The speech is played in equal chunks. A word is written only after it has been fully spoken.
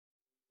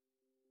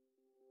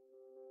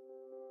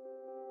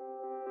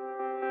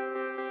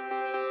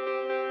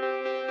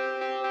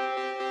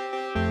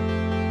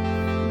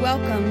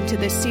Welcome to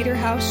the Cedar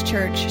House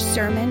Church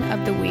Sermon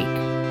of the Week.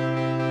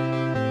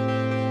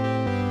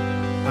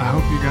 I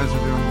hope you guys are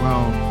doing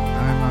well.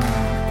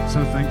 I'm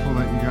so thankful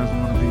that you guys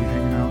want to be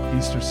hanging out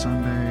Easter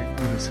Sunday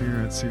with us here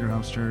at Cedar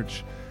House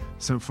Church.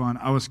 So fun.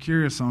 I was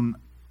curious on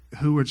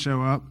who would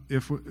show up,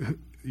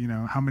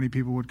 how many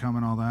people would come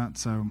and all that.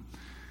 So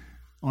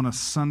on a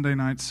Sunday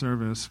night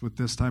service with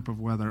this type of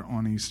weather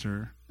on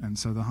Easter, and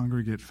so the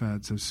hungry get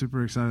fed. So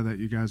super excited that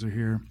you guys are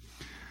here.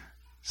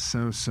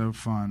 So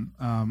fun.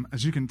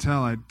 As you can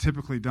tell, I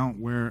typically don't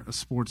wear a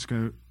sports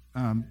coat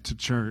to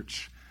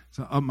church.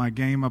 So up my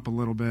game up a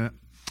little bit.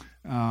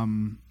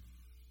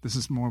 This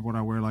is more of what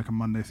I wear like a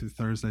Monday through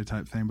Thursday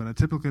type thing, but I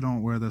typically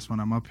don't wear this when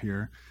I'm up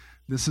here.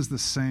 This is the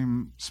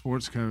same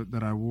sports coat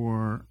that I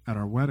wore at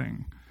our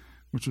wedding,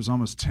 which was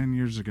almost 10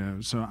 years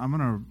ago. So I'm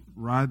going to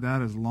ride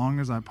that as long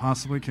as I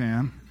possibly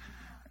can.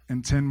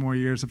 In 10 more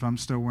years, if I'm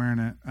still wearing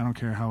it, I don't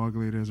care how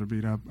ugly it is or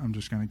beat up, I'm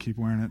just going to keep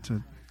wearing it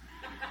to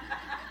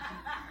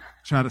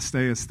try to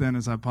stay as thin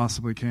as I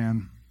possibly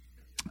can.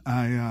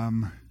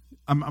 I'm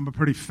a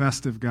pretty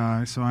festive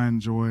guy, so I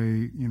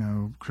enjoy,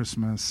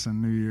 Christmas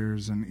and New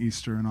Year's and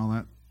Easter and all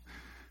that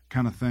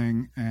kind of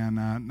thing. And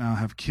now I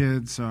have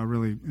kids, so I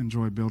really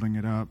enjoy building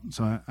it up.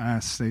 So I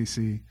asked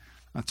Stacy,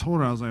 I told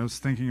her, I was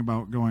thinking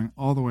about going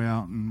all the way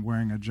out and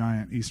wearing a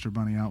giant Easter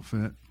bunny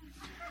outfit.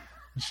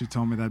 And she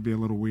told me that'd be a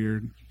little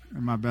weird.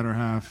 And my better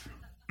half,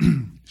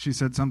 she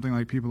said something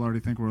like, people already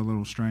think we're a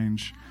little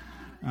strange.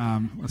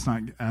 Let's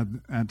not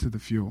add to the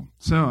fuel.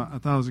 So I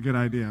thought it was a good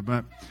idea.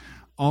 But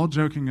all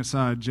joking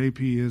aside,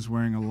 JP is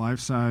wearing a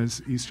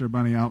life-size Easter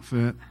bunny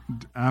outfit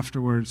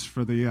afterwards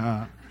for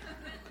the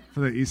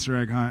Easter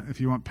egg hunt.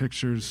 If you want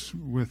pictures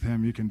with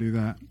him, you can do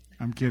that.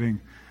 I'm kidding.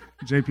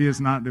 JP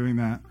is not doing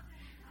that.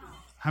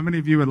 How many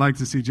of you would like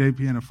to see JP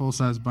in a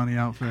full-size bunny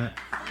outfit?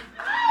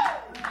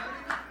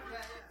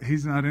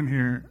 He's not in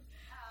here.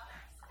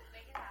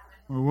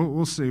 Well,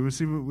 we'll see. We'll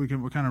see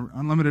what kind of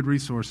unlimited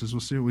resources. We'll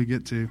see what we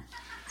get to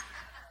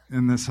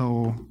in this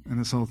whole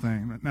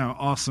thing. But no,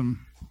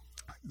 awesome.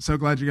 So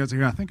glad you guys are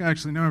here. I think I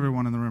actually know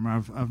everyone in the room.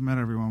 I've met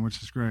everyone,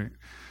 which is great.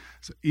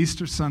 So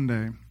Easter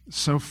Sunday,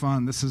 so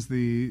fun. This is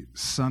the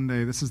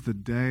Sunday. This is the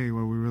day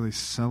where we really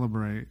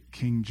celebrate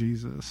King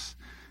Jesus,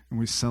 and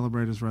we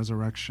celebrate his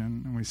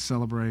resurrection, and we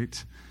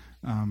celebrate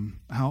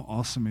how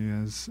awesome he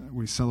is.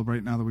 We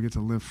celebrate now that we get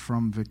to live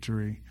from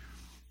victory.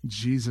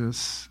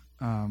 Jesus,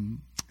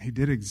 he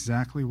did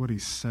exactly what he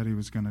said he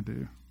was going to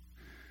do.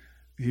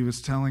 He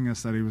was telling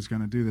us that he was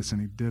going to do this,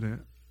 and he did it.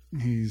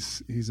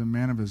 He's a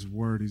man of his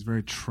word. He's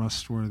very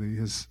trustworthy.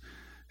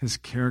 His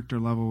character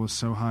level was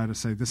so high to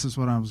say, this is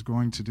what I was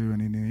going to do,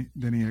 and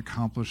then he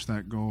accomplished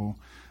that goal.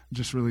 It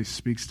just really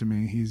speaks to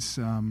me. He's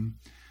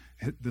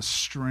the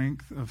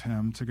strength of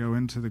him to go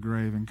into the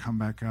grave and come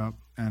back up,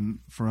 and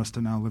for us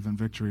to now live in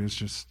victory is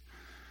just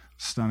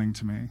stunning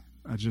to me.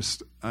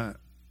 I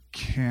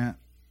can't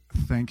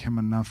thank him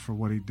enough for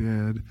what he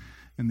did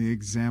and the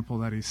example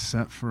that he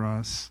set for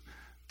us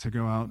to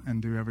go out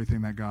and do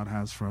everything that God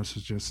has for us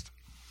is just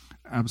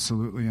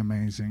absolutely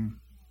amazing.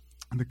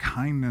 The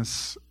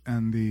kindness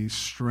and the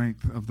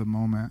strength of the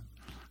moment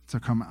to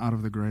come out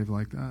of the grave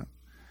like that.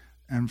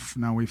 And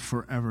now we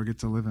forever get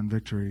to live in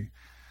victory.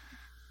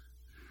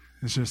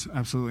 It's just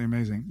absolutely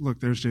amazing. Look,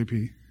 there's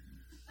JP.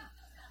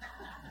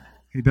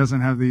 He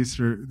doesn't have the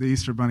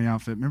Easter bunny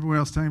outfit. Remember what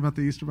I was telling you about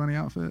the Easter bunny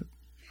outfit?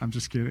 I'm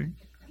just kidding.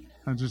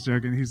 I'm just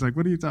joking. He's like,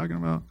 what are you talking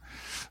about?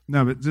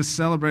 No, but just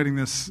celebrating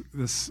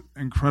this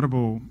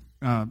incredible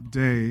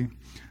day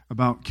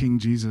about King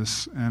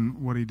Jesus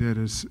and what he did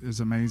is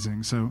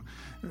amazing. So,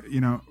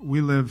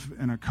 we live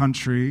in a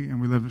country, and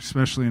we live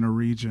especially in a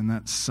region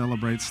that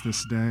celebrates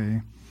this day.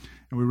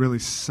 And we really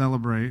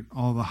celebrate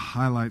all the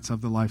highlights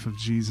of the life of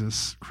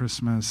Jesus,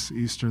 Christmas,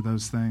 Easter,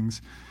 those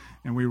things.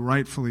 And we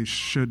rightfully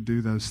should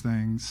do those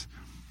things.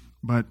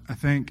 But I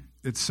think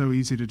it's so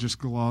easy to just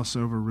gloss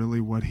over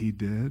really what he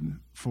did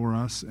for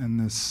us in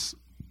this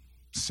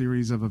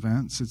series of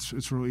events.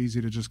 It's real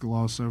easy to just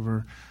gloss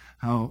over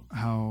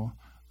how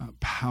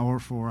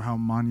powerful or how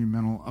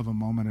monumental of a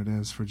moment it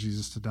is for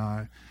Jesus to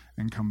die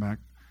and come back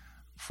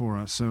for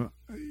us. So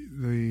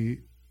the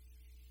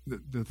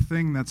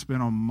thing that's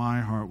been on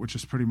my heart, which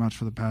is pretty much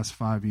for the past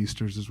 5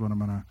 Easters, is what I'm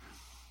going to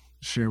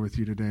share with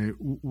you today.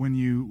 When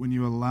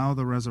you allow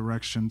the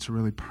resurrection to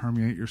really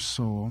permeate your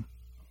soul,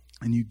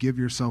 and you give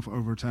yourself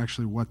over to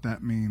actually what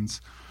that means,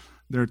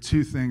 there are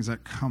 2 things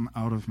that come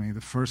out of me. The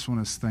first one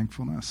is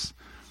thankfulness.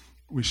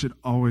 We should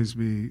always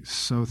be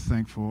so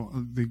thankful.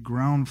 The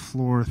ground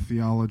floor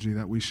theology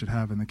that we should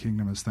have in the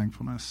kingdom is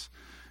thankfulness.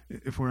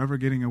 If we're ever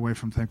getting away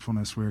from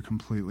thankfulness, we're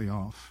completely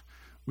off.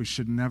 We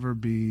should never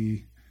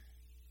be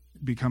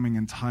becoming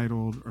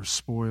entitled or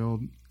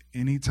spoiled.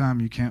 Anytime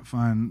you can't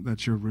find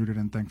that you're rooted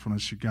in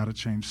thankfulness, you got to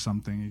change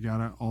something. You got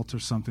to alter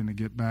something to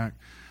get back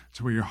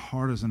to where your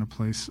heart is in a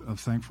place of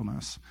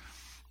thankfulness.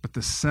 But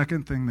the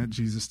second thing that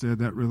Jesus did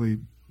that really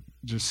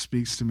just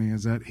speaks to me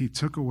is that he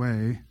took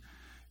away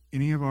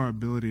any of our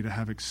ability to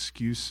have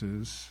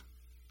excuses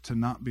to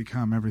not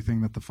become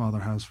everything that the Father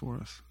has for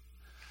us.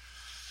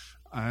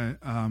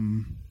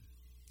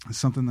 It's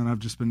something that I've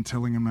just been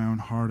telling in my own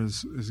heart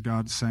is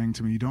God saying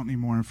to me, you don't need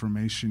more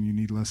information, you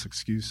need less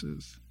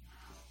excuses.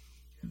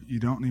 You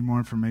don't need more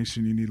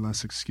information, you need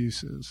less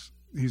excuses.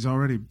 He's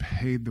already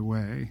paid the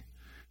way.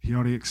 He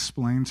already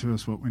explained to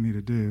us what we need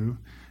to do,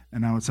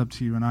 and now it's up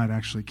to you and I to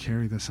actually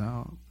carry this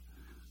out.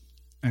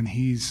 And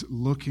he's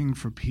looking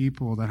for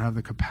people that have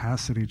the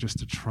capacity just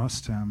to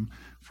trust him,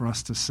 for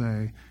us to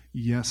say,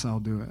 yes, I'll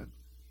do it.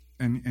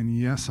 And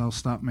yes, I'll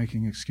stop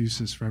making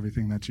excuses for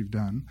everything that you've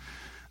done.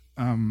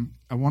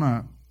 I want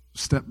to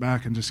step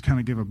back and just kind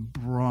of give a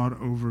broad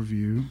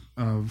overview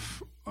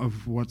of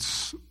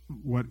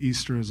what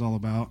Easter is all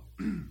about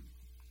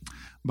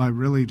by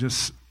really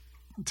just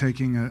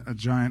taking a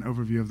giant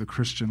overview of the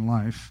Christian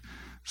life,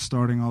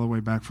 starting all the way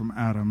back from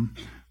Adam,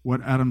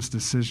 what Adam's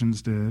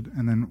decisions did,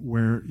 and then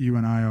where you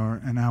and I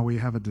are, and now we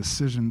have a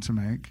decision to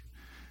make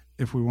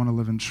if we want to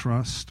live in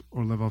trust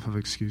or live off of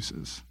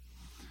excuses.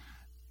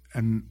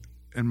 And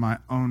in my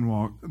own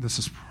walk, this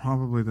is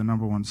probably the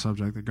number one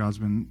subject that God's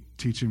been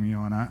teaching me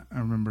on. I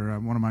remember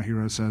one of my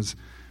heroes says,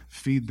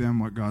 feed them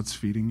what God's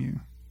feeding you.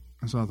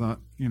 And so I thought,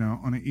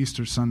 on an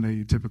Easter Sunday,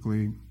 you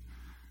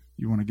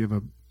want to give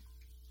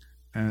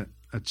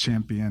a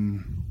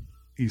champion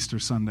Easter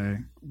Sunday.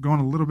 Going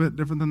a little bit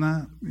different than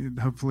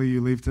that. Hopefully you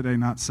leave today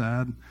not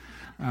sad.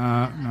 No,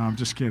 I'm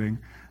just kidding.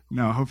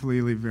 No, hopefully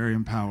you leave very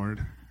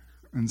empowered.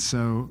 And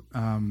so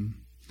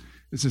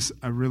it's just,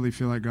 I really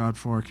feel like God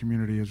for our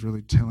community is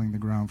really tilling the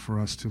ground for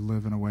us to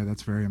live in a way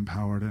that's very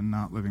empowered and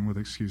not living with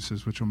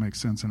excuses, which will make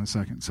sense in a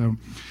second. So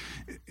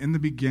in the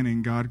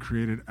beginning, God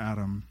created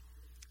Adam.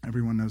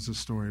 Everyone knows this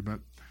story, but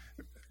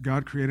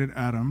God created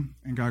Adam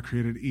and God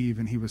created Eve,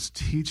 and he was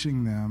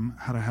teaching them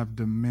how to have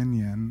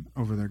dominion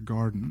over their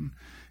garden.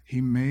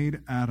 He made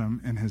Adam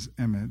in his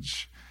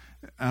image.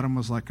 Adam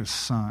was like a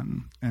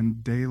son,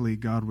 and daily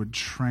God would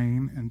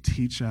train and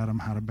teach Adam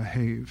how to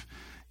behave.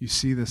 You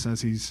see this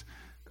as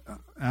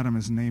Adam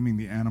is naming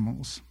the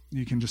animals.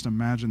 You can just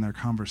imagine their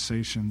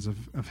conversations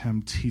of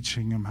him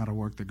teaching him how to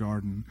work the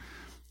garden,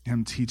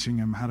 him teaching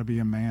him how to be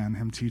a man,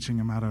 him teaching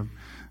him how to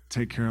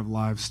take care of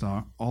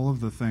livestock, all of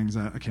the things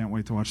that I can't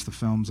wait to watch the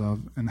films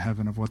of in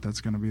heaven of what that's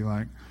going to be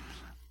like.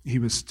 He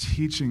was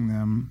teaching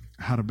them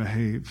how to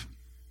behave.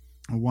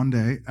 One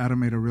day, Adam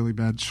made a really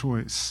bad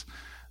choice.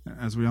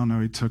 As we all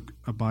know, he took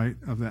a bite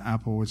of the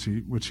apple, which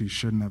he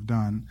shouldn't have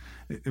done.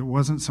 It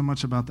wasn't so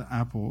much about the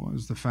apple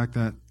as the fact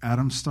that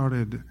Adam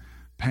started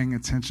paying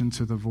attention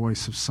to the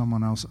voice of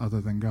someone else other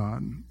than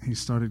God. He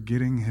started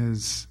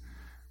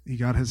he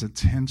got his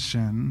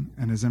attention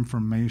and his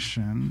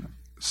information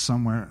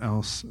somewhere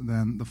else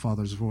than the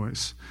Father's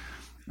voice.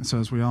 And so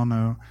as we all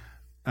know,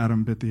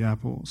 Adam bit the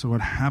apple. So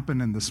what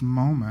happened in this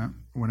moment,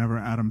 whenever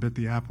Adam bit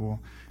the apple,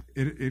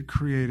 it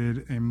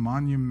created a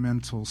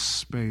monumental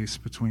space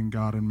between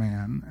God and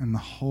man. And the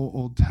whole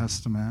Old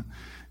Testament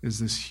is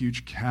this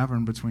huge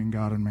cavern between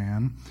God and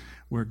man,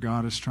 where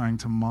God is trying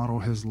to model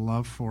his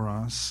love for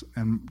us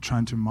and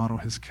trying to model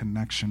his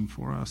connection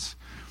for us,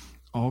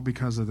 all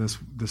because of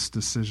this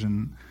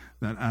decision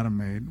that Adam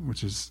made,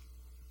 which is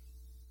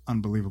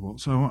unbelievable.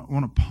 So I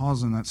want to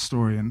pause in that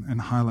story and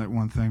highlight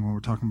one thing when we're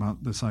talking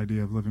about this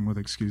idea of living with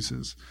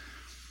excuses.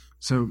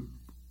 So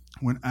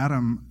when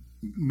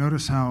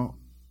notice how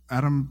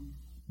Adam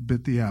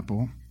bit the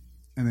apple,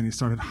 and then he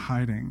started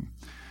hiding.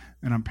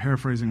 And I'm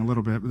paraphrasing a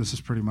little bit, but this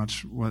is pretty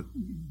much what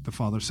the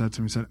Father said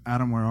to him. He said,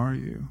 Adam, where are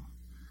you?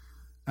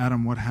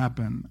 Adam, what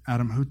happened?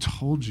 Adam, who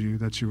told you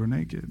that you were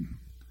naked?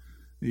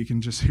 You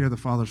can just hear the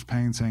Father's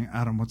pain saying,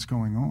 Adam, what's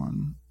going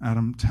on?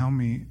 Adam, tell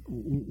me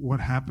what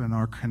happened.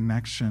 Our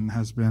connection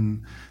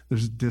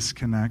there's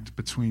disconnect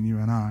between you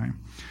and I.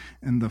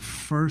 And the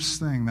first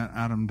thing that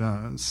Adam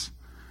does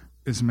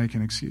is make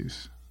an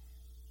excuse.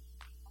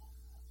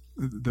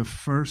 The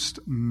first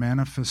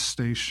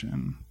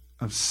manifestation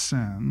of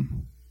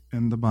sin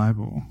in the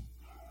Bible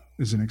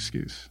is an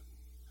excuse.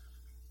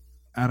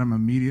 Adam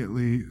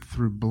immediately,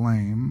 through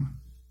blame,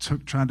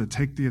 tried to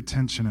take the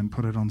attention and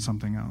put it on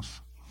something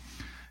else.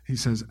 He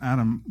says,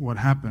 Adam, what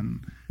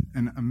happened?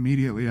 And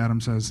immediately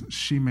Adam says,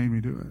 she made me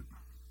do it.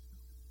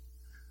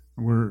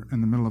 We're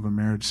in the middle of a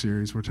marriage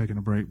series. We're taking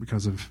a break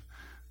because of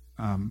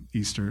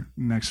Easter.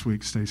 Next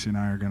week, Stacy and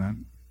I are going to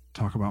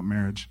talk about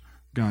marriage.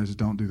 Guys,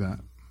 don't do that.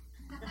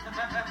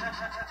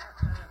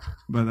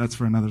 But that's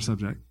for another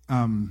subject.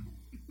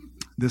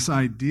 This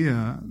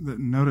idea that,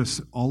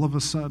 notice, all of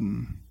a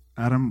sudden,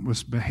 Adam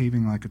was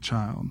behaving like a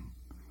child.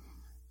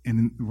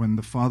 And when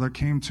the Father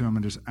came to him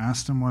and just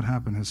asked him what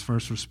happened, his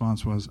first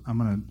response was, I'm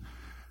going to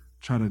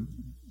try to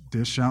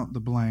dish out the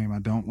blame. I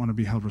don't want to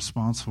be held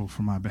responsible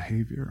for my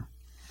behavior.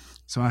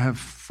 So I have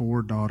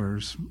 4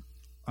 daughters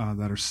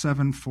that are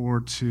 7,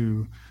 4,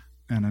 2,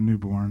 and a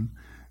newborn.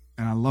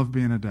 And I love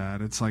being a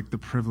dad. It's like the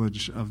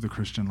privilege of the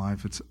Christian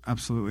life. It's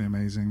absolutely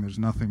amazing. There's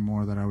nothing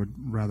more that I would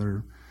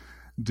rather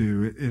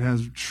do. It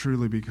has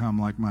truly become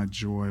like my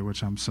joy,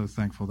 which I'm so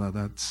thankful that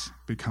that's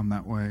become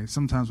that way.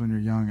 Sometimes when you're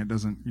young,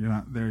 you're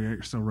not there yet.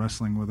 You're still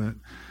wrestling with it.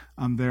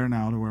 I'm there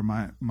now to where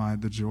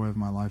the joy of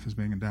my life is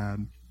being a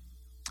dad.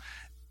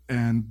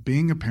 And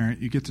being a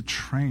parent, you get to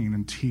train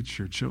and teach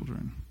your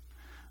children.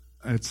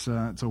 it's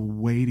a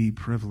weighty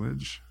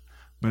privilege.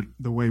 But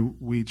the way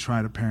we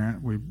try to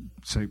parent, we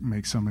say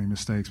make so many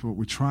mistakes. But what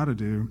we try to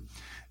do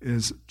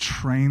is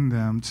train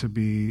them to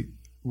be,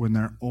 when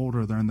they're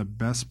older, they're in the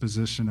best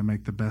position to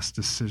make the best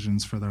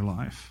decisions for their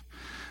life.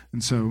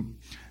 And so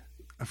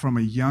from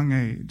a young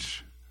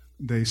age,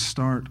 they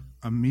start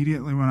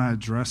immediately when I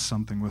address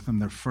something with them,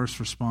 their first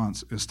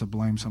response is to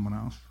blame someone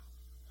else.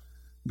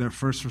 Their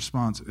first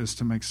response is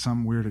to make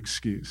some weird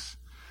excuse.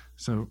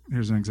 So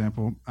here's an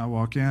example. I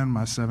walk in,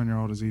 my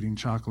 7-year-old is eating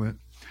chocolate.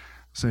 I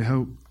say,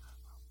 Hope,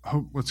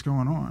 what's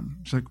going on?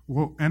 She's like,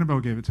 well,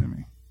 Annabelle gave it to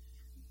me.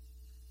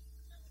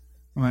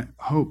 I'm like,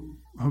 Hope,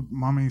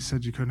 Mommy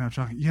said you couldn't have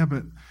chocolate. Yeah,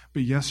 but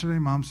yesterday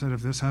Mom said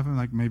if this happened,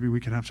 like maybe we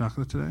could have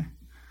chocolate today.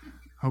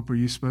 Hope, are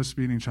you supposed to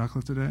be eating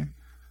chocolate today?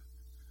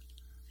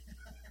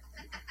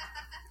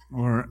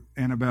 Or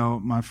Annabelle,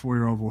 my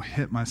 4-year-old, will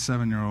hit my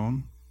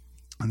 7-year-old,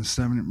 and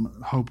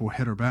Hope will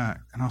hit her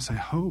back. And I'll say,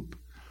 Hope,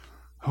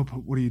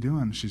 what are you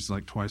doing? She's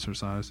like twice her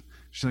size.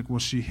 She's like, well,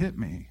 she hit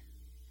me.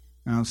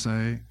 And I'll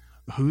say,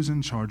 who's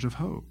in charge of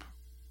Hope?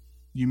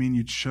 You mean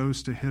you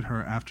chose to hit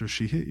her after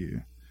she hit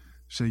you?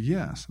 Say,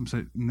 yes. I'm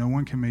saying, no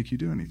one can make you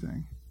do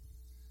anything.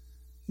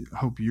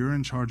 Hope, you're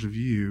in charge of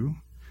you.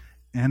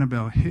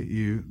 Annabelle hit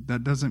you.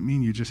 That doesn't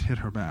mean you just hit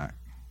her back.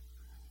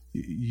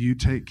 You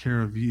take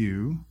care of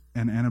you,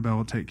 and Annabelle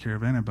will take care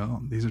of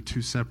Annabelle. These are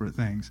two separate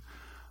things.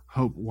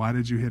 Hope, why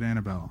did you hit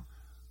Annabelle?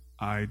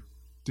 I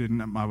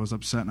was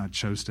upset and I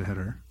chose to hit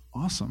her.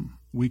 Awesome.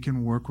 We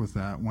can work with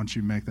that once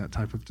you make that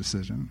type of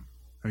decision.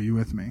 Are you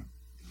with me?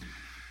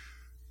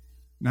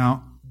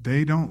 Now,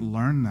 they don't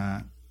learn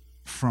that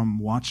from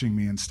watching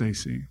me and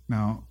Stacy.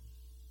 Now,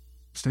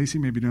 Stacy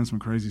may be doing some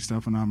crazy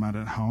stuff when I'm not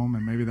at home,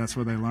 and maybe that's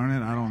where they learn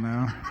it. I don't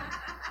know.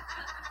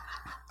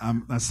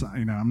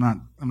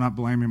 I'm not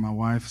blaming my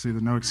wife. See,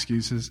 there's no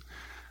excuses.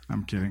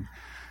 I'm kidding.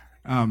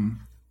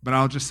 But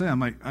I'll just say,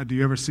 I'm like, do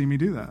you ever see me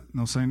do that? And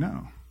they'll say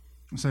no.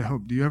 I'll say,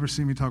 Hope, do you ever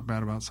see me talk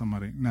bad about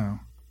somebody? No.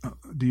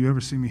 Do you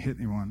ever see me hit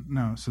anyone?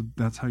 No. So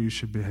that's how you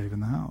should behave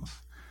in the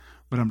house.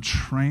 But I'm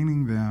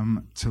training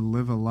them to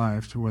live a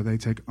life to where they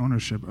take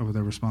ownership over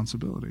their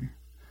responsibility.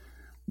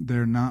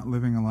 They're not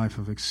living a life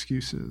of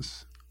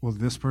excuses. Well,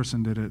 this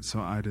person did it, so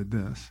I did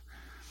this.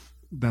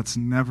 That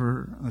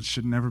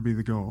should never be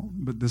the goal.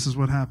 But this is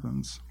what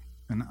happens,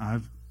 and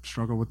I've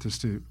struggled with this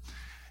too.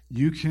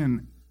 You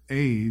can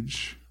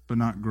age but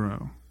not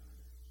grow.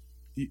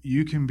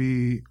 You can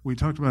be, we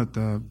talked about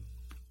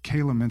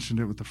Kayla mentioned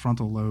it with the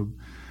frontal lobe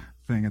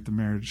thing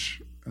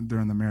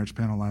during the marriage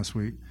panel last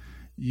week.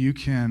 You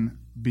can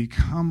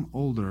become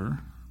older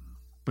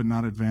but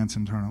not advance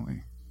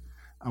internally.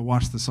 I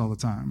watch this all the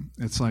time.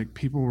 It's like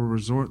people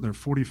will they're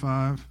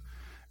 45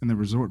 and they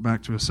resort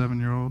back to a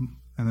 7-year-old,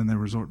 and then they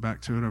resort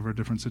back to it over a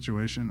different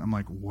situation. I'm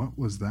like, what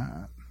was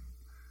that?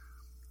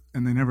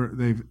 And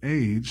they've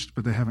aged,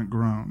 but they haven't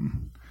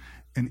grown.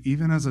 And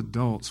even as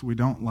adults, we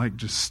don't like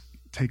just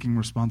taking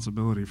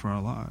responsibility for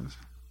our lives.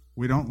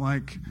 We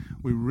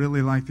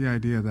really like the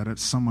idea that if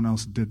someone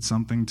else did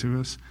something to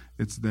us,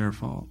 it's their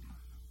fault.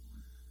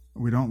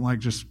 We don't like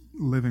just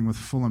living with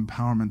full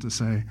empowerment to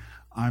say,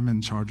 I'm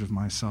in charge of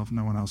myself,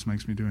 no one else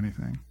makes me do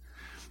anything.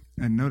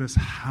 And notice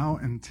how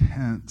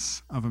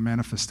intense of a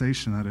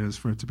manifestation that is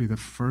for it to be the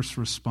first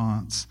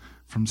response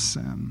from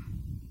sin,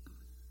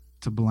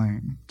 to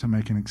blame, to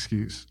make an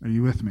excuse. Are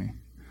you with me?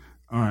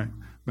 All right,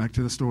 back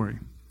to the story.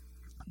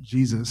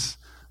 Jesus,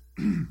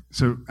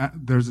 so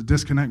there's a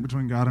disconnect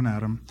between God and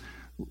Adam.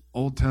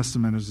 Old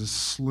Testament is a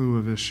slew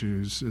of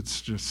issues.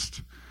 It's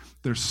just,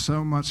 there's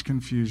so much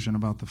confusion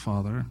about the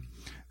Father,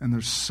 and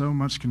there's so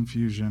much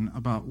confusion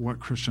about what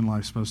Christian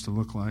life's supposed to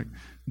look like.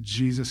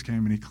 Jesus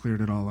came and he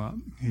cleared it all up.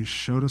 He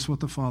showed us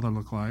what the Father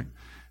looked like,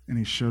 and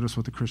he showed us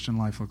what the Christian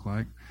life looked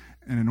like.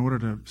 And in order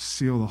to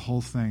seal the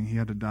whole thing, he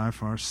had to die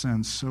for our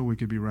sins so we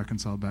could be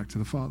reconciled back to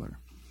the Father,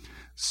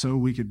 so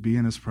we could be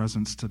in his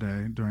presence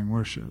today during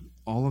worship.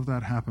 All of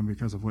that happened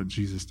because of what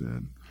Jesus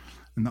did.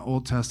 In the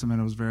Old Testament,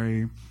 it was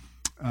very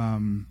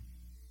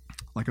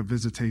like a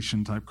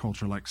visitation type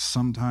culture. Like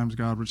sometimes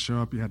God would show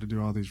up, you had to do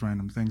all these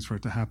random things for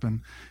it to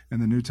happen. In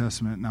the New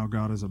Testament, now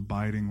God is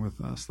abiding with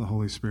us. The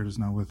Holy Spirit is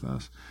now with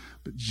us.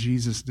 But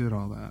Jesus did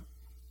all that.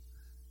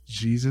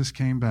 Jesus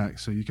came back.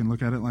 So you can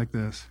look at it like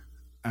this.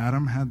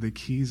 Adam had the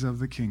keys of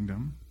the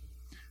kingdom,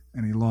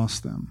 and he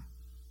lost them.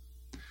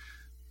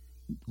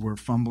 We're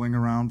fumbling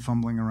around.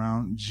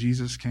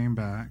 Jesus came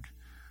back,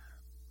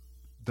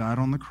 died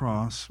on the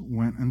cross,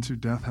 went into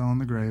death, hell, and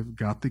the grave,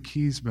 got the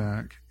keys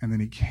back, and then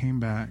he came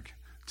back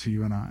to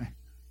you and I.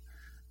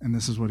 And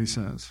this is what he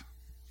says.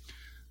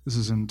 This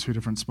is in 2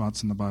 different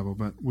spots in the Bible,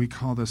 but we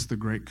call this the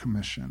Great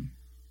Commission.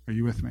 Are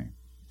you with me?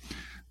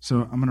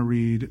 So I'm going to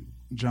read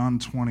John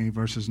 20,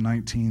 verses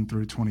 19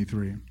 through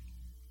 23.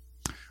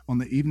 On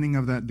the evening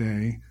of that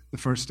day, the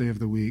first day of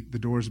the week, the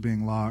doors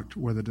being locked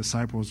where the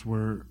disciples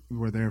were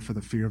there for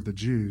the fear of the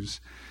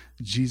Jews,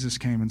 Jesus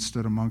came and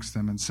stood amongst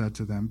them and said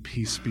to them,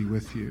 "Peace be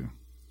with you."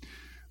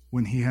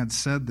 When he had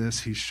said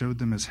this, he showed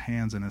them his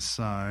hands and his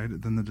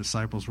side. Then the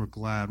disciples were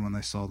glad when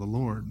they saw the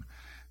Lord.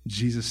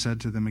 Jesus said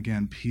to them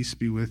again, "Peace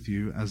be with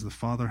you. As the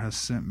Father has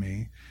sent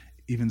me,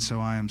 even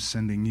so I am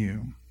sending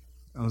you."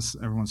 Let's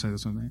everyone say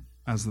this with me.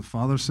 As the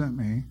Father sent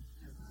me,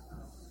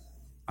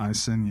 I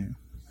send you.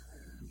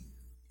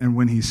 And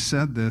when he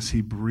said this,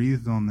 he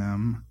breathed on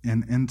them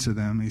and into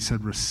them. He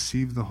said,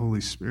 "Receive the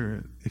Holy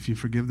Spirit. If you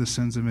forgive the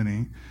sins of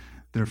any,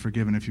 they're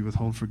forgiven. If you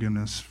withhold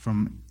forgiveness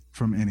from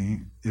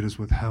any, it is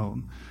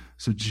withheld."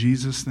 So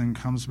Jesus then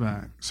comes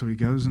back. So he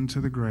goes into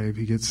the grave.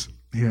 He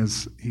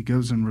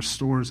goes and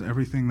restores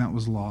everything that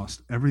was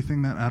lost,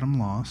 everything that Adam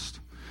lost.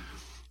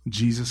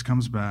 Jesus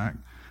comes back,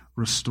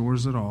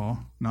 restores it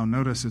all. Now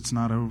notice it's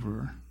not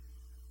over.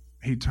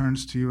 He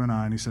turns to you and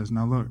I and he says,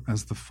 "Now look,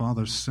 as the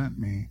Father sent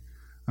me,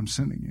 I'm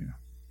sending you."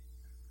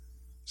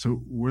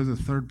 So we're the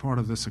third part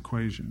of this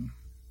equation.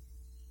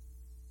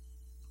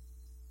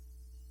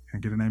 Can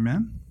I get an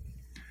amen?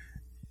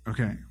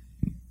 Okay.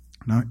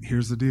 Now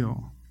here's the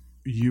deal.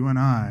 You and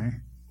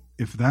I,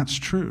 if that's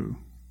true,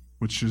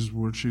 which is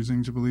we're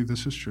choosing to believe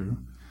this is true,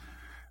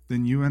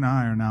 then you and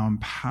I are now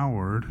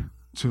empowered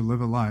to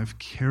live a life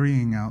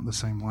carrying out the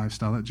same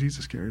lifestyle that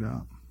Jesus carried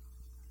out.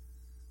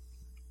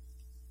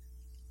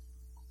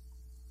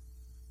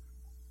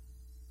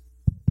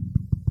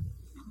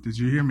 Did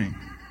you hear me?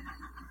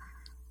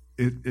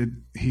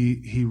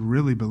 He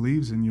really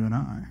believes in you and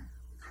I.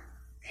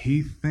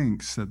 He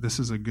thinks that this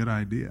is a good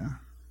idea.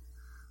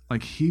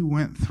 Like he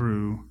went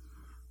through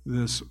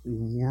this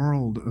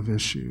world of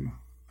issue.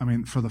 I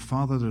mean, for the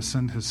Father to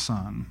send his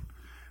Son,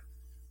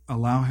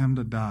 allow him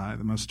to die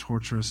the most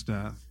torturous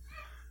death,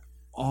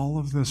 all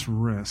of this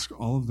risk,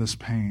 all of this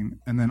pain,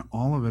 and then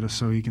all of it is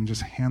so he can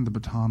just hand the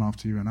baton off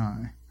to you and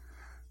I.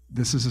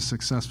 This is a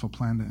successful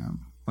plan to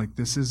him. Like,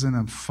 this isn't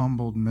a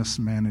fumbled,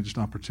 mismanaged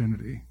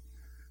opportunity.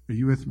 Are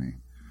you with me?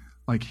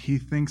 Like, he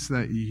thinks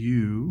that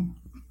you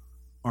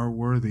are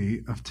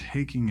worthy of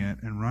taking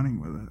it and running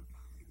with it.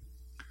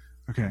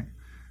 Okay,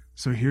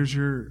 so here's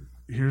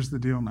the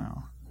deal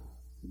now.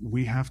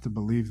 We have to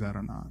believe that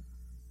or not.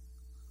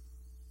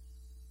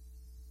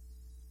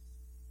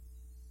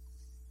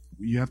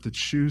 You have to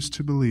choose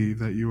to believe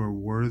that you are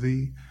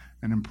worthy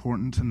and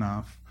important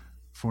enough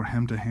for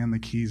him to hand the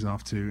keys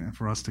off to and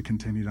for us to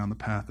continue down the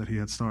path that he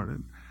had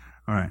started.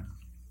 All right.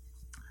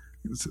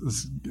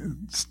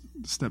 Let's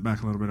step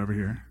back a little bit over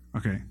here.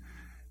 Okay.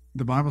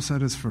 The Bible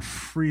said it's for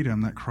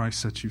freedom that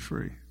Christ sets you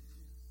free.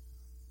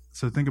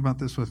 So think about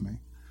this with me.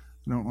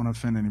 I don't want to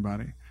offend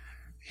anybody.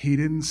 He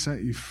didn't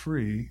set you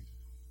free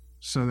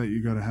so that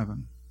you go to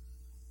heaven.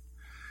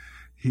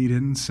 He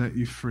didn't set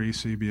you free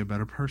so you'd be a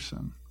better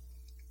person.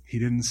 He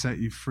didn't set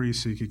you free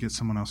so you could get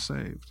someone else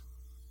saved.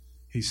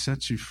 He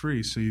sets you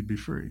free so you'd be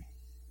free.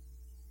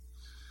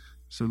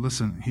 So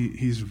listen,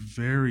 he's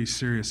very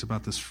serious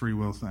about this free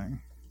will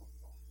thing.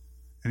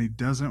 And he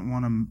doesn't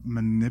want to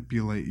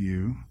manipulate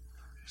you,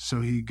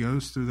 so he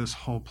goes through this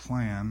whole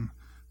plan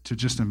to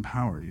just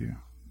empower you.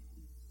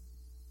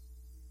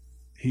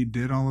 He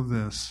did all of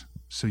this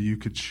so you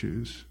could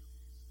choose.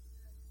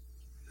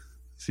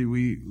 See,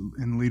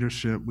 in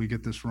leadership, we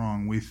get this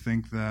wrong. We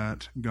think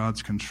that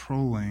God's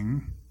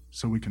controlling,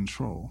 so we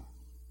control.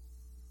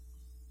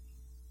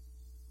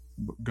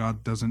 But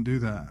God doesn't do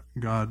that.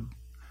 God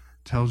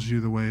tells you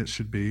the way it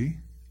should be,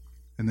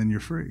 and then you're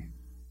free.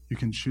 You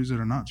can choose it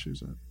or not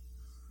choose it.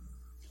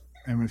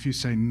 And if you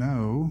say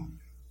no,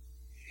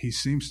 he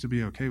seems to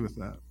be okay with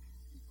that.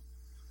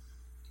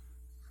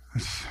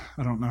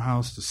 I don't know how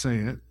else to say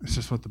it. It's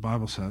just what the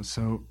Bible says.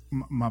 So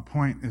my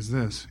point is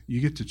this.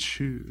 You get to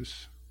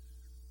choose.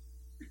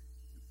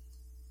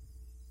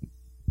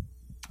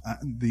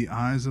 The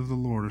eyes of the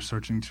Lord are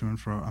searching to and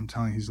fro. I'm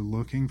telling you, he's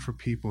looking for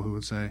people who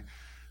would say,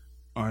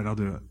 all right, I'll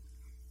do it.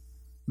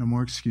 No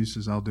more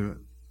excuses, I'll do it.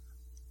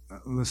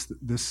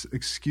 This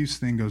excuse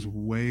thing goes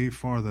way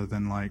farther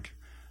than like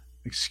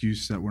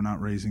excuse that we're not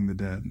raising the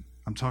dead.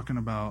 I'm talking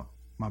about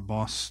my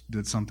boss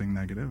did something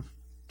negative.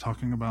 I'm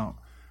talking about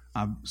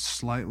I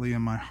slightly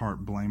in my heart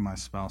blame my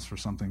spouse for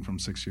something from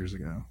 6 years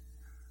ago.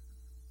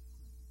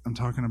 I'm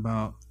talking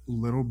about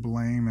little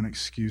blame and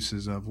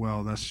excuses of,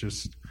 well, that's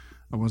just,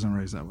 I wasn't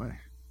raised that way.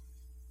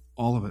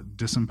 All of it,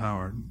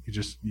 disempowered.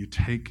 You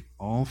take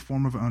all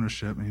form of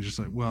ownership and you're just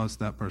like, well, it's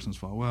that person's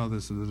fault. Well,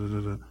 this,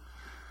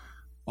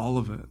 all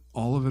of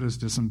it is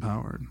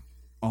disempowered.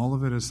 All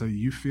of it is that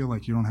you feel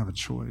like you don't have a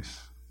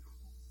choice.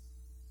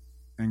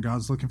 And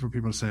God's looking for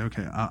people to say,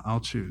 okay,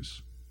 I'll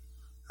choose.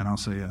 And I'll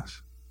say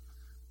yes.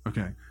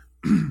 Okay,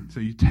 so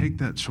you take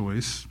that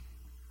choice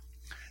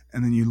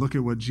and then you look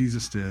at what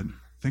Jesus did.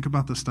 Think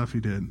about the stuff he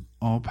did.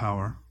 All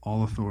power,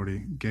 all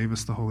authority, gave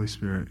us the Holy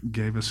Spirit,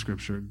 gave us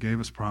scripture,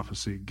 gave us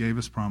prophecy, gave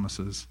us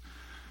promises.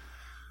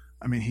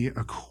 I mean, he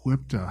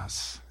equipped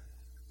us.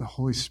 The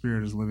Holy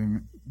Spirit is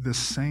living. The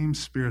same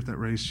Spirit that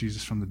raised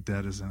Jesus from the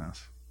dead is in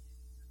us.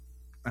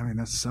 I mean,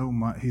 that's so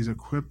much. He's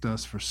equipped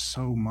us for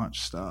so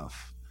much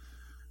stuff.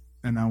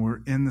 And now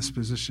we're in this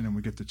position and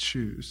we get to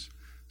choose.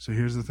 So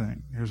here's the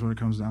thing. Here's what it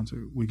comes down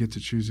to. We get to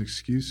choose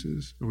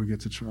excuses or we get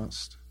to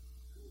trust.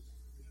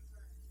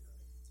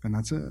 And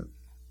that's it.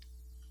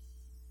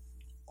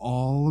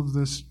 All of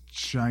this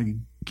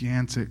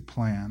gigantic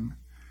plan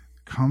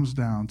comes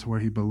down to where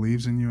he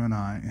believes in you and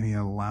I, and he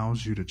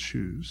allows you to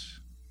choose.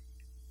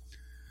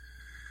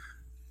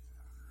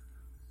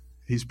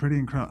 He's pretty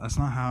incredible. That's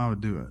not how I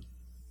would do it.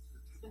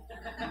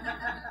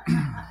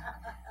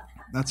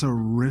 That's a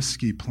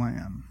risky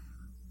plan.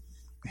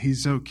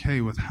 He's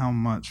okay with how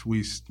much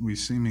we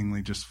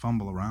seemingly just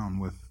fumble around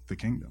with the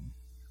kingdom.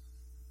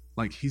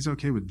 Like, he's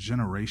okay with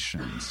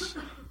generations.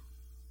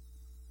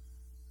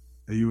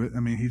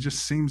 He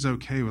just seems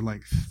okay with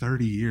like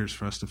 30 years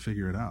for us to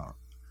figure it out.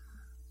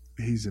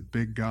 He's a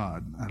big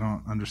God. I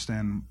don't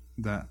understand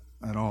that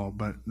at all,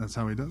 but that's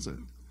how he does it.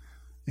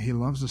 He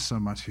loves us so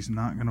much, he's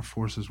not going to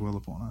force his will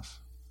upon us.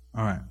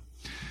 All right.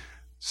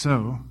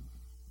 So,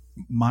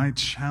 my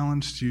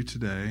challenge to you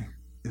today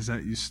is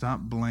that you stop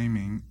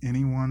blaming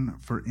anyone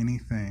for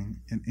anything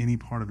in any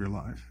part of your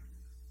life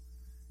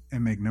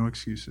and make no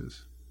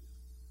excuses.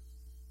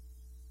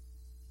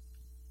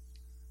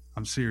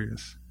 I'm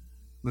serious.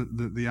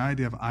 The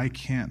idea of I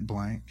can't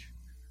blank,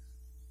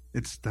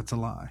 that's a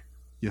lie.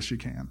 Yes, you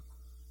can.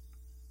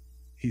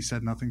 He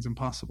said nothing's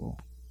impossible.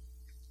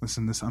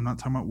 Listen, I'm not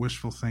talking about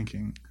wishful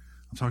thinking.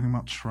 I'm talking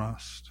about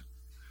trust.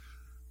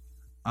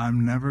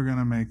 I'm never going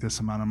to make this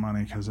amount of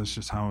money because that's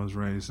just how I was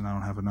raised and I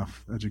don't have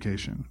enough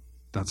education.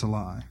 That's a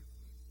lie.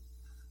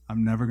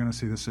 I'm never going to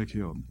see the sick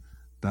healed.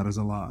 That is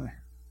a lie.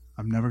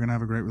 I'm never going to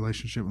have a great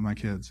relationship with my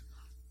kids.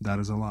 That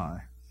is a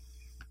lie.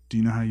 Do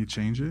you know how you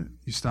change it?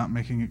 You stop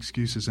making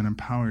excuses and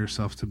empower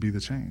yourself to be the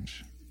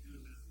change.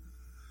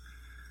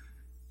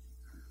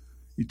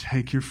 You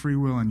take your free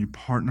will and you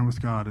partner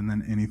with God, and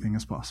then anything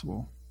is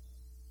possible.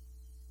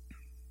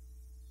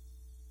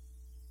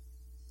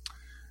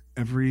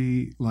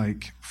 Every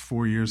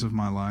 4 years of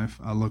my life,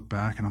 I look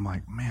back and I'm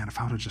like, man, if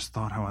I would have just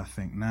thought how I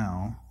think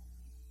now,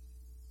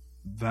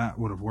 that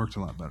would have worked a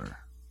lot better.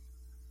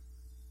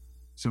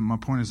 So my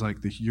point is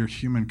your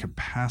human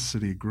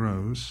capacity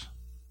grows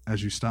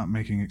as you stop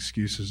making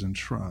excuses and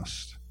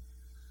trust.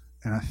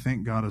 And I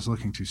think God is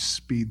looking to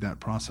speed that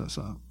process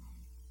up.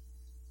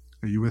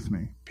 Are you with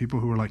me? People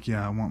who are like,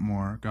 yeah, I want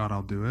more. God,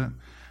 I'll do it.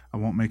 I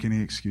won't make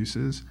any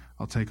excuses.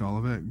 I'll take all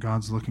of it.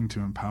 God's looking to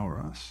empower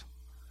us.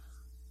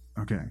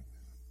 Okay.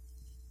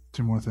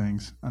 2 more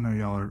things. I know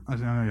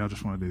y'all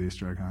just want to do the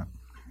Easter egg hunt.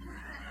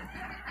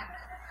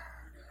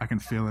 I can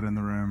feel it in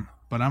the room,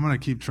 but I'm going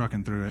to keep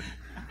trucking through it.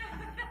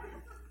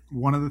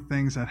 One of the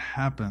things that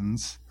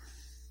happens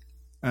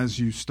as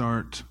you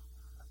start,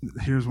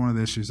 here's one of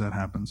the issues that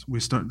happens. We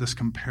start this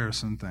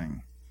comparison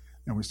thing,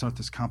 and we start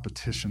this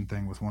competition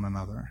thing with one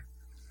another.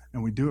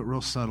 And we do it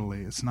real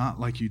subtly. It's not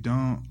like you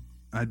don't,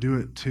 I do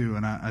it too,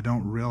 and I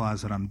don't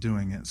realize that I'm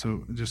doing it.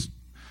 So just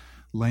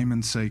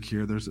layman's sake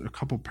here, there's a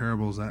couple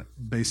parables that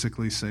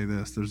basically say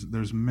this.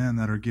 There's men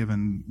that are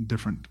given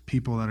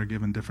people that are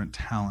given different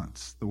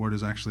talents. The word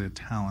is actually a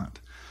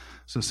talent.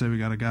 So say we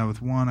got a guy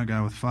with 1, a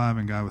guy with 5,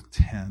 and a guy with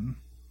 10.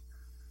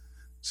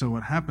 So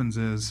what happens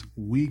is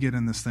we get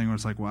in this thing where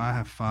it's like, well, I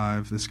have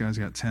 5, this guy's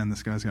got 10,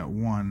 this guy's got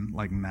 1,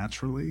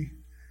 naturally.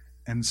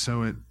 And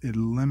so it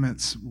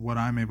limits what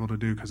I'm able to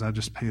do because I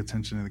just pay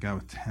attention to the guy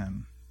with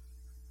 10.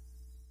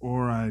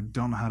 Or I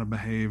don't know how to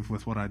behave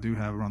with what I do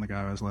have around the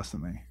guy who has less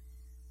than me.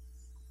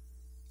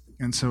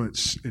 And so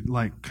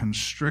it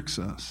constricts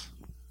us.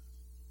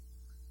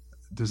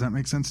 Does that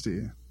make sense to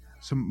you?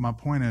 So my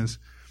point is,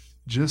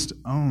 just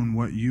own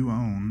what you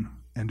own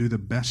and do the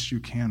best you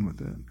can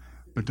with it.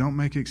 But don't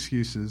make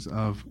excuses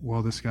of,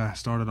 well, this guy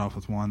started off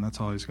with 1, that's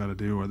all he's got to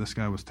do, or this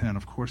guy was 10,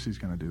 of course he's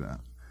going to do that.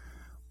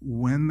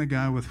 When the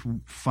guy with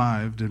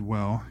 5 did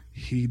well,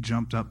 he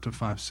jumped up to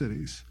 5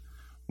 cities.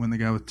 When the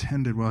guy with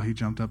 10 did well, he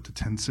jumped up to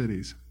 10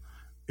 cities.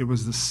 It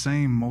was the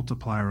same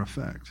multiplier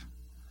effect.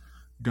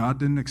 God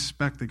didn't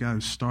expect the guy who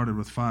started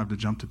with 5 to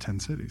jump to 10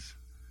 cities.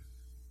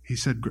 He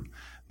said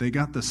they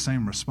got the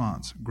same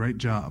response. Great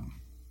job.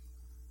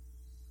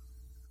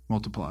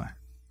 Multiply.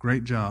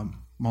 Great job.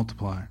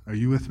 Multiply. Are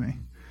you with me?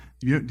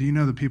 Do you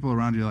know the people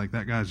around you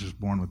that guy's just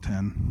born with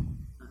 10?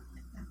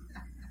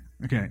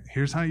 Okay,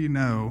 here's how you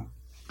know,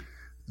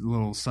 a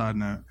little side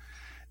note.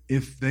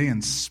 If they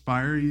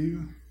inspire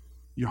you,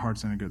 your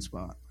heart's in a good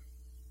spot.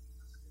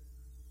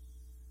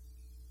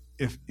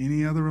 If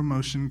any other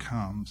emotion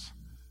comes,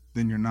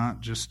 then you're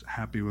not just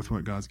happy with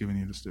what God's given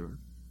you to steward.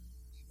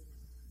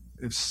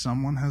 If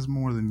someone has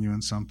more than you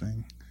in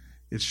something,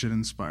 it should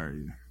inspire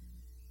you.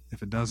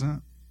 If it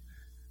doesn't,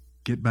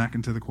 get back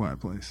into the quiet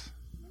place.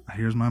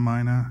 Here's my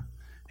mina.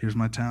 Here's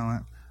my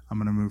talent. I'm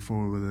going to move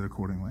forward with it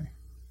accordingly.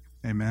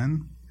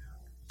 Amen?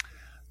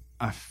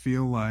 I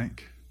feel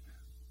like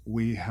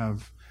we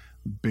have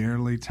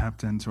barely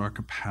tapped into our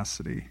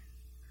capacity,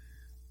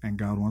 and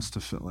God wants to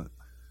fill it.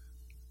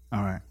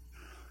 All right.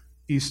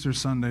 Easter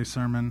Sunday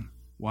sermon.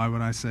 Why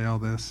would I say all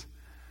this?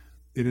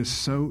 It is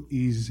so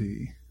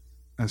easy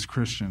as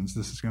Christians.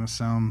 This is going to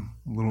sound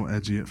a little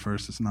edgy at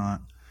first. It's not.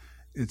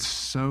 It's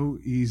so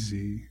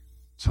easy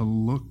to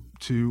look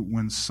to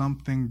when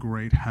something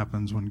great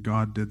happens, when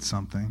God did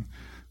something,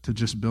 to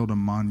just build a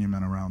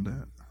monument around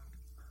it.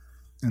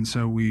 And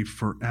so we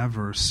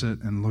forever sit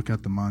and look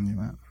at the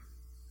monument.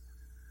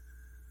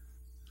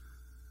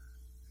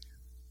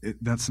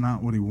 that's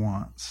not what he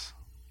wants.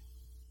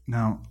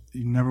 Now,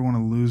 you never want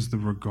to lose the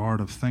regard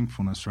of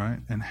thankfulness, right?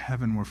 In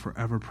heaven, we're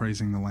forever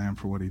praising the Lamb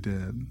for what he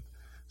did.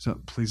 So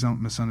please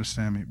don't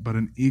misunderstand me. But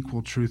an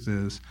equal truth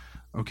is,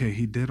 okay,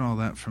 he did all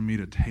that for me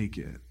to take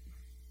it.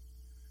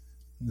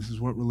 This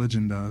is what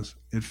religion does.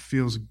 It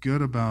feels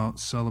good about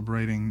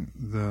celebrating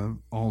the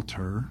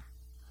altar,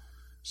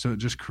 so it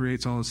just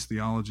creates all this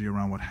theology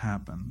around what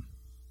happened.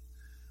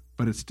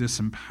 But it's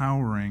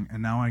disempowering,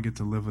 and now I get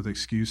to live with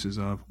excuses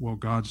of, well,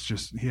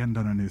 he hadn't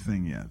done a new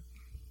thing yet.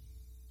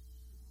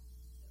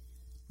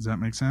 Does that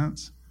make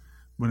sense?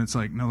 When it's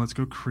like, no, let's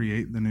go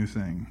create the new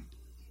thing.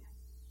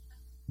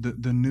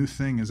 The new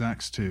thing is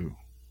Acts 2.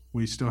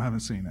 We still haven't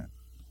seen it.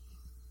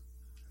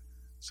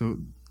 So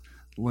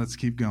let's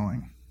keep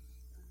going.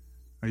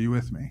 Are you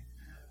with me?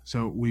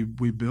 So we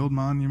build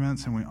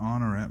monuments and we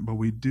honor it, but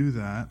we do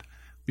that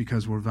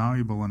because we're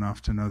valuable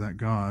enough to know that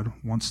God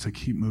wants to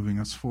keep moving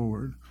us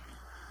forward.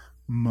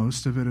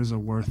 Most of it is a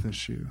worth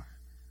issue.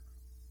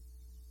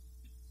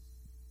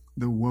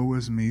 The woe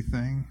is me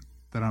thing,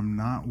 that I'm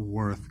not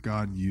worth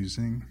God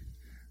using,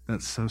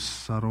 that's so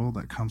subtle,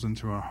 that comes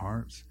into our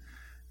hearts,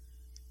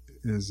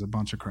 is a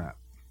bunch of crap.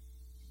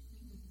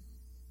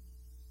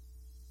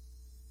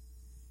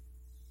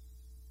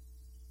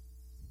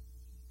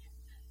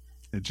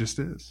 It just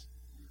is.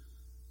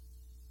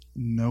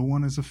 No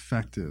one is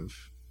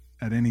effective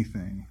at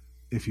anything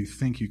if you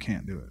think you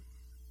can't do it.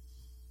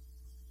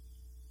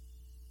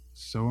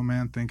 So a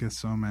man thinketh,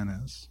 so a man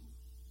is.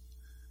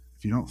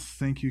 If you don't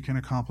think you can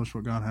accomplish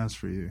what God has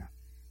for you,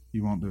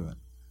 you won't do it.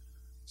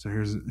 So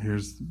here's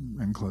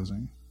in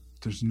closing.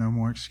 There's no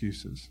more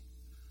excuses.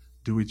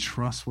 Do we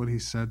trust what he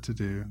said to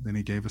do? Then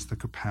he gave us the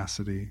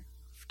capacity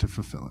to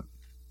fulfill it.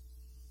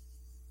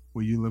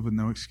 Will you live with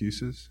no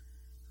excuses?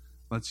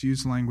 Let's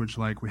use language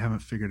like we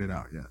haven't figured it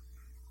out yet.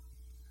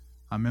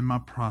 I'm in my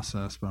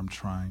process, but I'm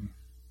trying.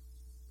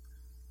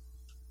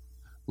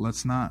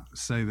 Let's not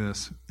say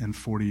this in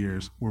 40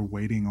 years. We're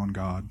waiting on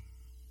God.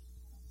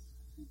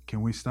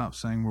 Can we stop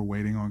saying we're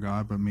waiting on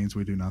God, but it means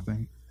we do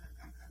nothing?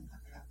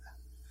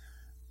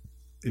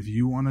 If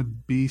you want to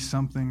be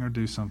something or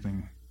do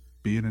something,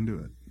 be it and do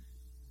it.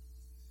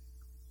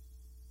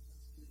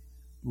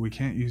 We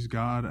can't use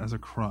God as a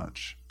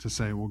crutch to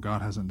say, well,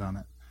 God hasn't done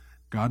it.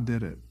 God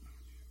did it.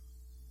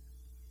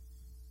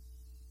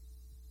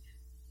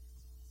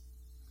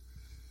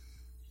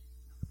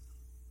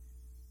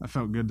 That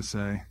felt good to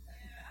say.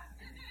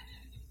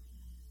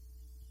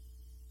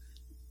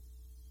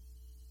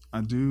 I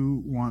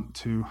do want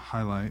to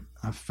highlight,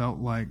 I felt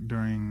like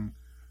during,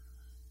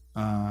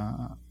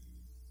 I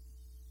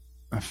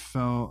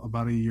felt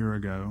about a year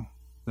ago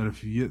that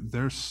if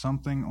there's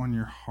something on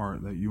your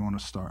heart that you want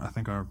to start, I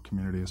think our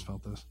community has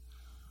felt this.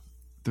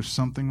 If there's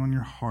something on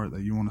your heart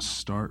that you want to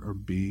start or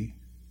be,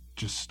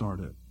 just start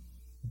it.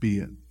 Be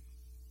it.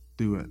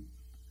 Do it.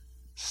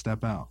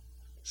 Step out.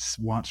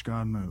 Watch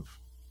God move.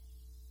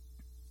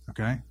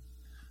 Okay?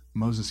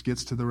 Moses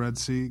gets to the Red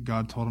Sea.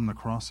 God told him to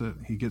cross it.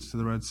 He gets to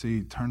the Red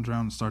Sea, turns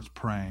around and starts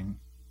praying.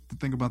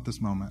 Think about this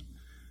moment.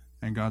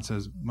 And God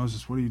says,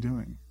 Moses, what are you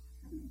doing?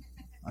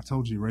 I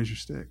told you, raise your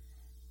stick.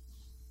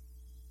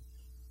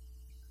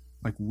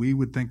 Like, we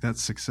would think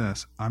that's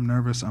success. I'm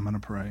nervous. I'm going to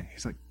pray.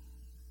 He's like,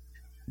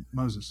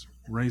 Moses,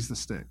 raise the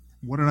stick.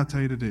 What did I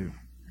tell you to do?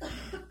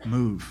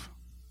 Move.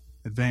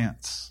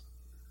 Advance.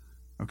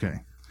 Okay.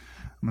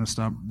 I'm going to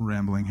stop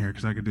rambling here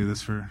because I could do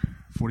this for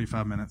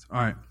 45 minutes.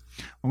 All right.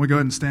 When we go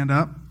ahead and stand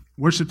up,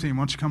 worship team,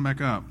 why don't you come back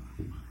up?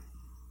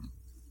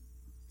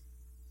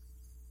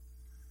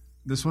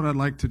 This is what I'd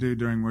like to do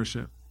during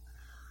worship.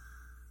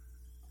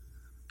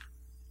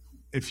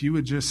 If you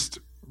would just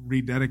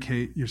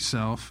rededicate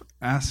yourself,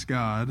 ask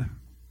God,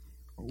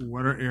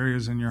 what are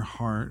areas in your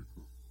heart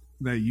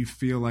that you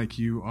feel like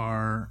you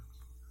are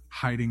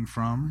hiding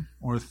from,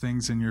 or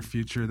things in your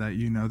future that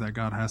you know that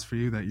God has for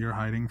you that you're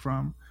hiding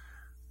from?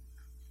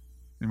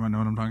 Anyone know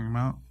what I'm talking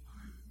about?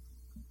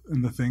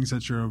 And the things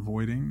that you're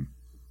avoiding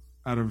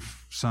out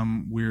of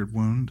some weird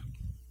wound.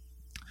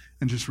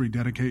 And just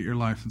rededicate your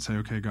life and say,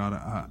 okay, God,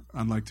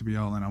 I'd like to be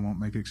all in. I won't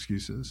make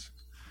excuses.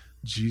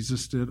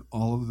 Jesus did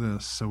all of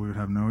this so we would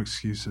have no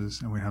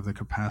excuses and we have the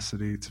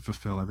capacity to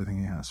fulfill everything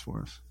he has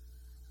for us.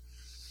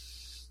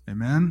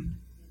 Amen?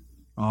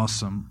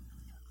 Awesome.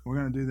 We're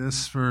going to do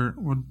this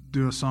we'll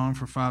do a song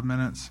for 5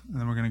 minutes, and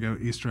then we're going to go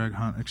Easter egg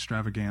hunt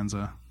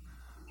extravaganza.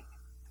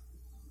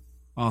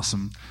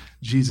 Awesome.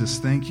 Jesus,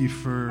 thank you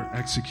for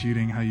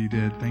executing how you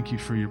did. Thank you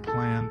for your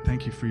plan.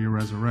 Thank you for your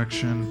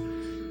resurrection.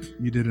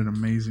 You did an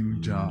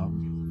amazing job.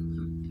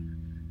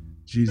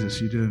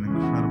 Jesus, you did an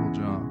incredible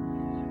job.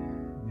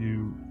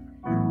 You're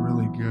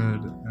really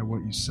good at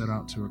what you set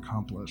out to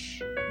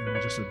accomplish. And we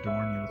just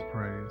adorn you with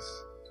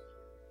praise.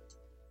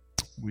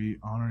 We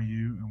honor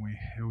you and we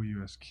hail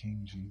you as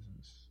King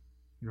Jesus.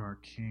 You're our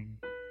King.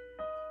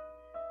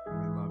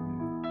 And we love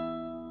you.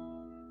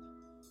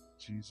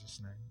 In Jesus'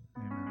 name,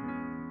 amen.